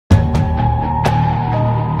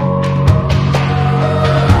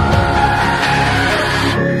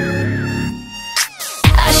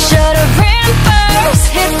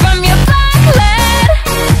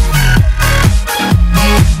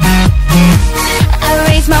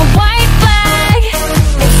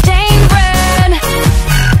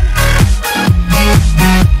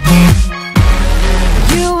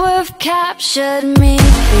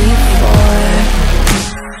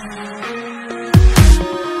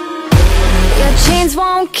chains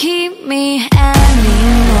won't keep me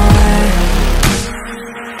anymore.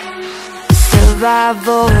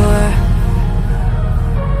 Survivor.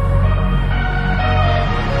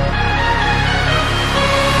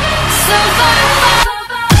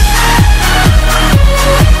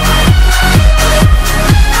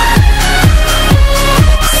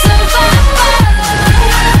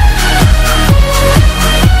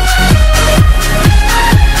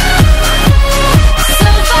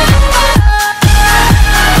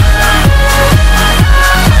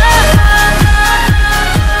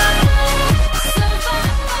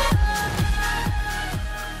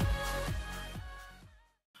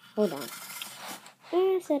 Hold on.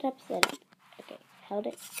 Set up. Okay, held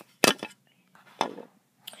it.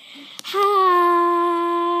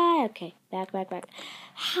 Hi! Okay, back.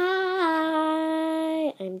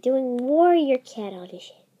 Hi! I'm doing Warrior Cat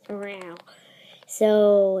audition. Wow.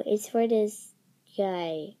 So, it's for this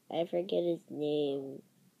guy. I forget his name.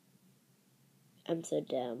 I'm so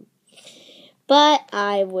dumb. But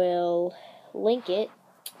I will link it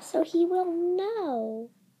so he will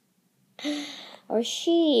know. Or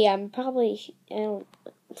she. I don't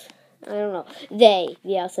know. They.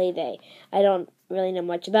 Yeah, I'll say they. I don't really know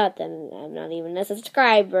much about them. I'm not even a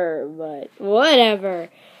subscriber, but whatever.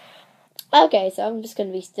 Okay, so I'm just going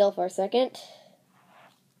to be still for a second.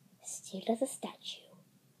 Still as a statue.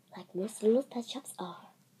 Like most little pet shops are.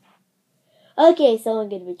 Okay, so I'm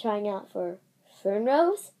going to be trying out for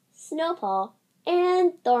Fernrose, Snowpaw,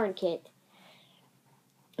 and Thornkit.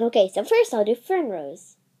 Okay, so first I'll do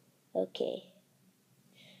Fernrose. Okay.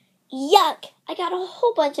 Yuck! I got a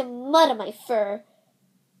whole bunch of mud on my fur.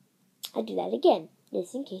 I'll do that again,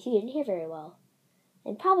 just in case you didn't hear very well.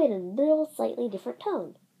 And probably in a little slightly different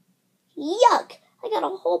tone. Yuck! I got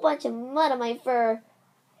a whole bunch of mud on my fur.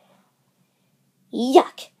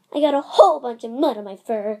 Yuck! I got a whole bunch of mud on my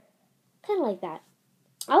fur. Kind of like that.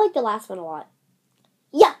 I like the last one a lot.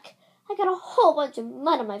 Yuck! I got a whole bunch of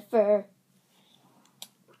mud on my fur.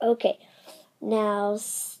 Okay, now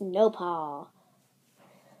Snowpaw.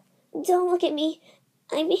 Don't look at me.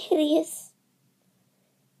 I'm hideous.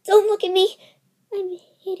 Don't look at me. I'm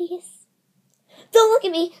hideous. Don't look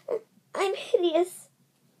at me. I'm hideous.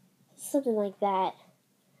 Something like that.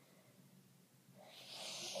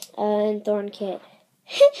 And Thornkit.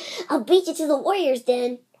 I'll beat you to the Warrior's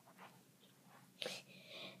Den.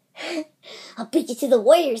 I'll beat you to the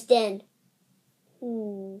Warrior's Den.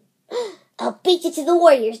 I'll beat you to the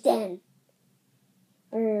Warrior's Den.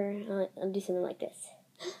 Or I'll do something like this.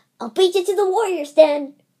 I'll beat you to the Warrior's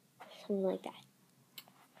Den. Something like that.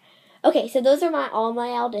 Okay, so those are all my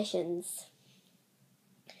auditions.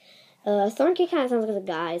 Thornkit kind of sounds like a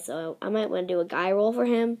guy, so I might want to do a guy role for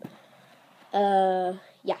him.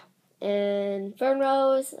 Yeah. And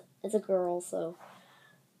Fernrose is a girl, so.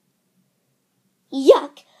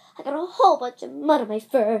 Yuck! I got a whole bunch of mud on my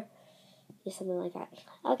fur. Just something like that.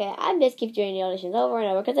 Okay, I just keep doing the auditions over and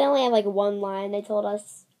over because they only have like one line they told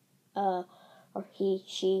us. Or he,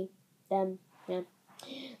 she, them, yeah.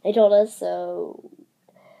 They told us, so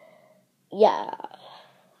yeah.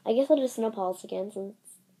 I guess I'll do Snowpaws again since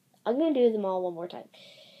I'm gonna do them all one more time.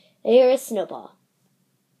 Here is Snowpaw.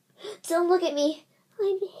 Don't look at me.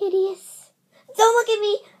 I'm hideous. Don't look at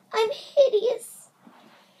me. I'm hideous.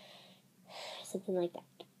 Something like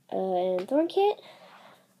that. And Thornkit.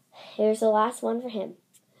 Here's the last one for him.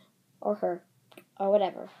 Or her. Or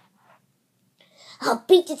whatever. I'll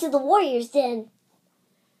beat you to the Warrior's Den.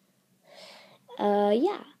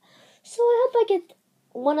 Yeah. So I hope I get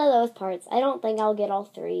one of those parts. I don't think I'll get all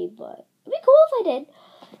three, but it'd be cool if I did.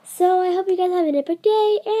 So I hope you guys have an epic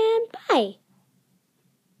day, and bye.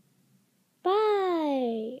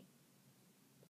 Bye.